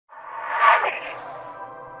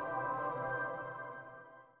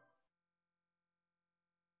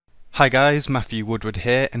Hi guys, Matthew Woodward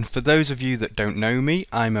here, and for those of you that don't know me,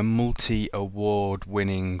 I'm a multi-award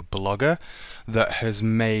winning blogger that has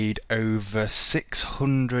made over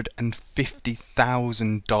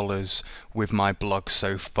 $650,000 with my blog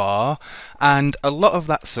so far, and a lot of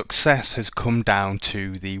that success has come down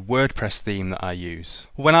to the WordPress theme that I use.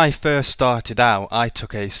 When I first started out, I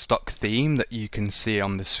took a stock theme that you can see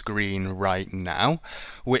on the screen right now,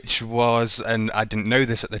 which was, and I didn't know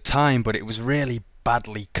this at the time, but it was really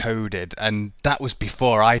badly coded, and that was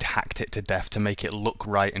before I'd hacked it to death to make it look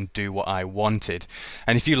right and do what I wanted.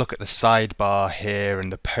 And if you look at the sidebar here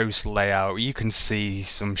and the post layout, you can see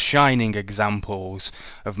some shining examples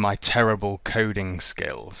of my terrible coding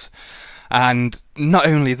skills. And not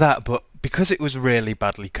only that, but because it was really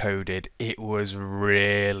badly coded, it was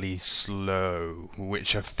really slow,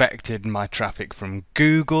 which affected my traffic from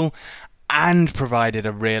Google and provided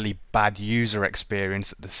a really bad user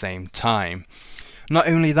experience at the same time. Not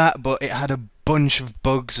only that, but it had a bunch of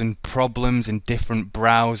bugs and problems in different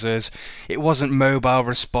browsers. It wasn't mobile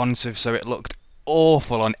responsive, so it looked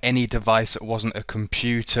awful on any device that wasn't a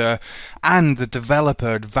computer, and the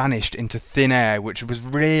developer had vanished into thin air, which was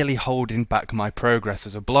really holding back my progress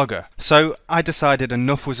as a blogger. So I decided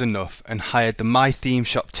enough was enough and hired the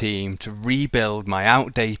MyThemeShop team to rebuild my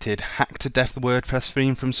outdated hack-to-death WordPress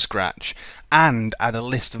theme from scratch and add a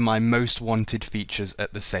list of my most wanted features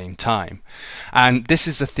at the same time. And this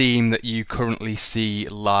is the theme that you currently see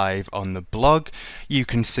live on the blog. You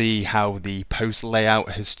can see how the post layout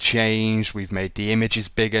has changed. We've made the images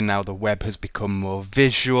bigger, now the web has become more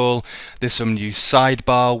visual. There's some new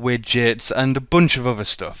sidebar widgets and a bunch of other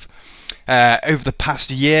stuff. Over the past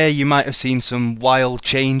year, you might have seen some wild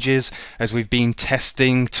changes as we've been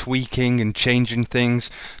testing, tweaking and changing things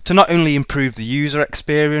to not only improve the user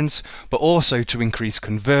experience, but also to increase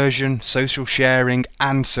conversion, social sharing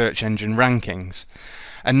and search engine rankings.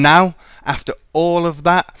 And now, after all of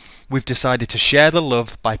that, we've decided to share the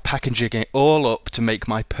love by packaging it all up to make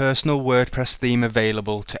my personal WordPress theme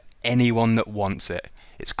available to anyone that wants it.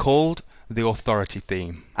 It's called the Authority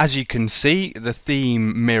theme. As you can see, the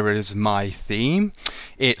theme mirrors my theme.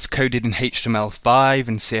 It's coded in HTML5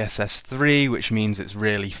 and CSS3, which means it's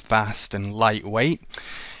really fast and lightweight.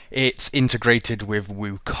 It's integrated with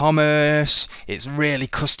WooCommerce. It's really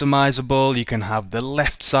customizable. You can have the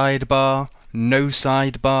left sidebar, no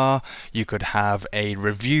sidebar. You could have a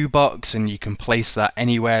review box and you can place that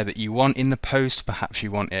anywhere that you want in the post. Perhaps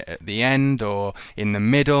you want it at the end or in the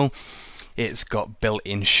middle. It's got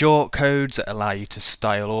built-in shortcodes that allow you to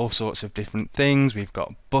style all sorts of different things. We've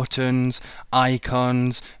got buttons,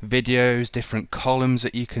 icons, videos, different columns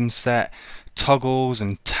that you can set, toggles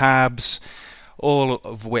and tabs, all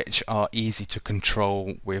of which are easy to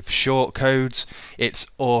control with shortcodes. It's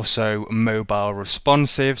also mobile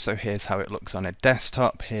responsive, so here's how it looks on a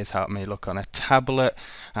desktop, here's how it may look on a tablet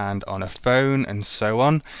and on a phone and so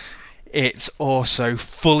on. It's also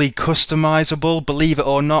fully customizable. Believe it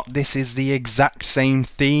or not, this is the exact same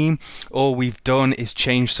theme. All we've done is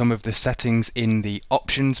change some of the settings in the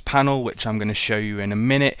options panel, which I'm going to show you in a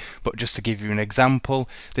minute. But just to give you an example,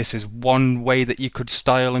 this is one way that you could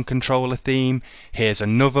style and control a theme. Here's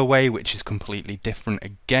another way, which is completely different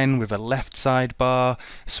again, with a left sidebar,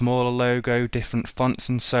 smaller logo, different fonts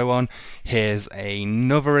and so on. Here's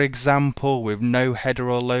another example with no header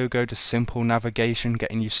or logo, just simple navigation,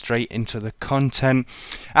 getting you straight into the content,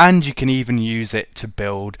 and you can even use it to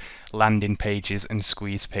build landing pages and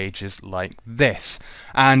squeeze pages like this.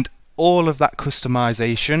 And all of that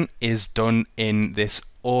customization is done in this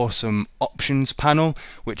awesome options panel,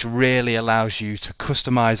 which really allows you to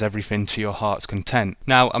customize everything to your heart's content.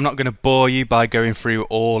 Now, I'm not going to bore you by going through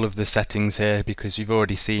all of the settings here because you've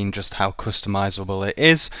already seen just how customizable it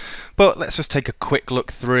is, but let's just take a quick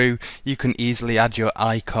look through. You can easily add your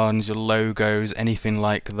icons, your logos, anything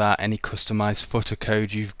like that, any customized footer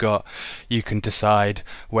code you've got. You can decide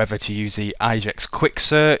whether to use the Ajax quick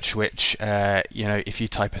search, which if you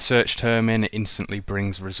type a search term in, it instantly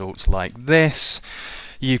brings results like this.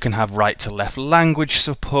 You can have right to left language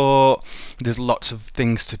support. There's lots of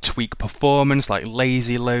things to tweak performance, like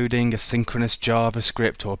lazy loading, asynchronous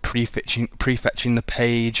JavaScript, or prefetching the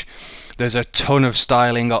page. There's a ton of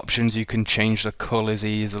styling options. You can change the colors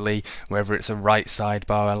easily, whether it's a right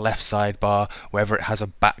sidebar, a left sidebar, whether it has a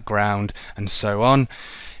background, and so on.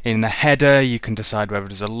 In the header, you can decide whether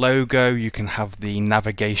there's a logo. You can have the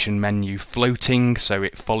navigation menu floating, so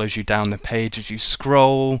it follows you down the page as you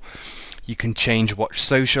scroll. You can change what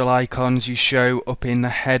social icons you show up in the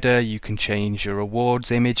header. You can change your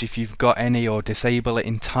rewards image if you've got any, or disable it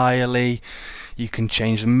entirely. You can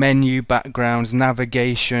change the menu, backgrounds,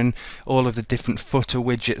 navigation, all of the different footer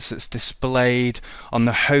widgets that's displayed. On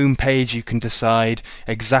the home page you can decide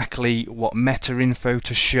exactly what meta info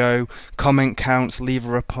to show, comment counts, leave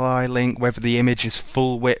a reply link, whether the image is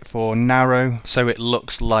full width or narrow so it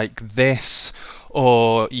looks like this.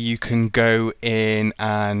 Or you can go in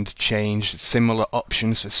and change similar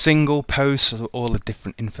options for single posts, so all the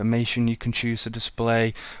different information you can choose to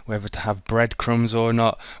display, whether to have breadcrumbs or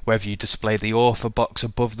not, whether you display the author box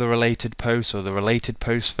above the related post or the related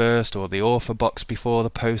post first, or the author box before the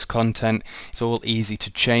post content. It's all easy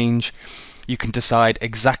to change. You can decide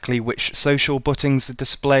exactly which social buttons are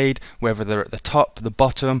displayed, whether they're at the top, the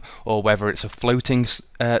bottom, or whether it's a floating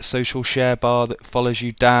social share bar that follows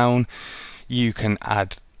you down. You can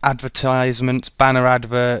add advertisements, banner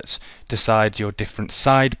adverts, decide your different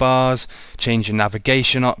sidebars, change your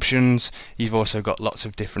navigation options. You've also got lots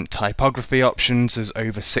of different typography options. There's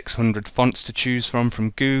over 600 fonts to choose from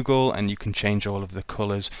Google, and you can change all of the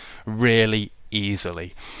colours really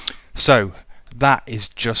easily. So that is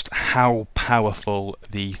just how powerful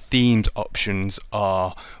the themed options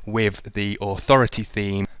are with the authority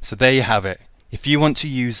theme. So there you have it. If you want to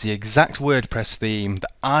use the exact WordPress theme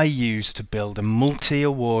that I use to build a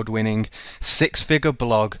multi-award-winning 6-figure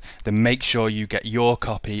blog, then make sure you get your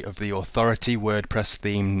copy of the Authority WordPress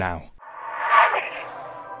theme now.